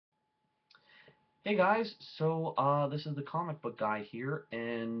Hey guys, this is the comic book guy here,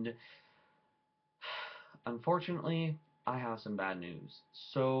 and unfortunately, I have some bad news.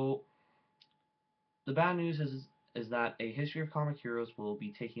 The bad news is that a History of Comic Heroes will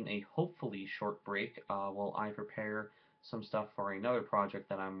be taking a hopefully short break while I prepare some stuff for another project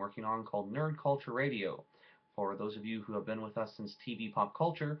that I'm working on called Nerd Culture Radio. For those of you who have been with us since TV Pop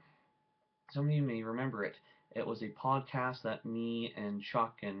Culture, some of you may remember it. It was a podcast that me and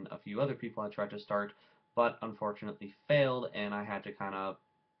Chuck and a few other people had tried to start, but unfortunately failed, and I had to kind of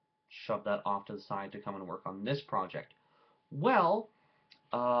shove that off to the side to come and work on this project. Well,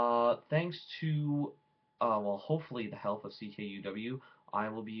 thanks to, hopefully the help of CKUW, I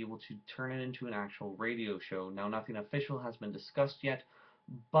will be able to turn it into an actual radio show. Now, nothing official has been discussed yet,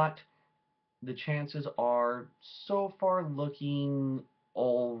 but the chances are so far looking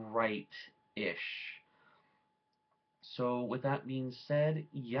alright-ish. So with that being said,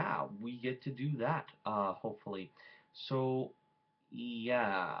 yeah, we get to do that, hopefully. So,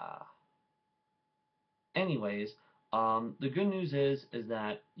 yeah. Anyways, the good news is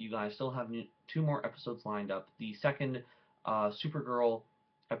that you guys still have two more episodes lined up. The second Supergirl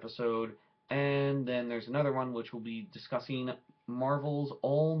episode, and then there's another one which will be discussing Marvel's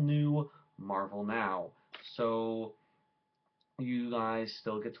all new Marvel Now. So you guys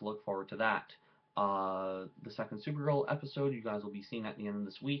still get to look forward to that. The second Supergirl episode you guys will be seeing at the end of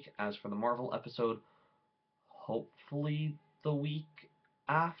this week. As for the Marvel episode, hopefully the week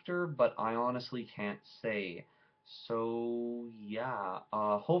after, but I honestly can't say. So yeah,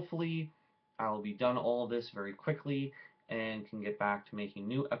 hopefully I'll be done all this very quickly and can get back to making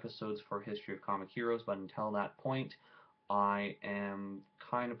new episodes for History of Comic Heroes, but until that point, I am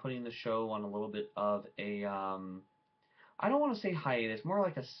kind of putting the show on a little bit of a I don't want to say hiatus, more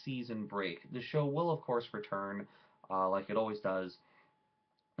like a season break. The show will, of course, return, like it always does,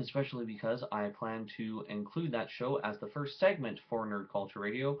 especially because I plan to include that show as the first segment for Nerd Culture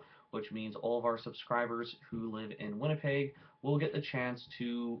Radio, which means all of our subscribers who live in Winnipeg will get the chance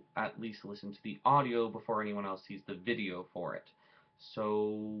to at least listen to the audio before anyone else sees the video for it.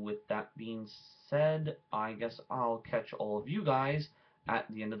 So, with that being said, I guess I'll catch all of you guys at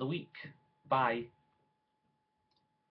the end of the week. Bye.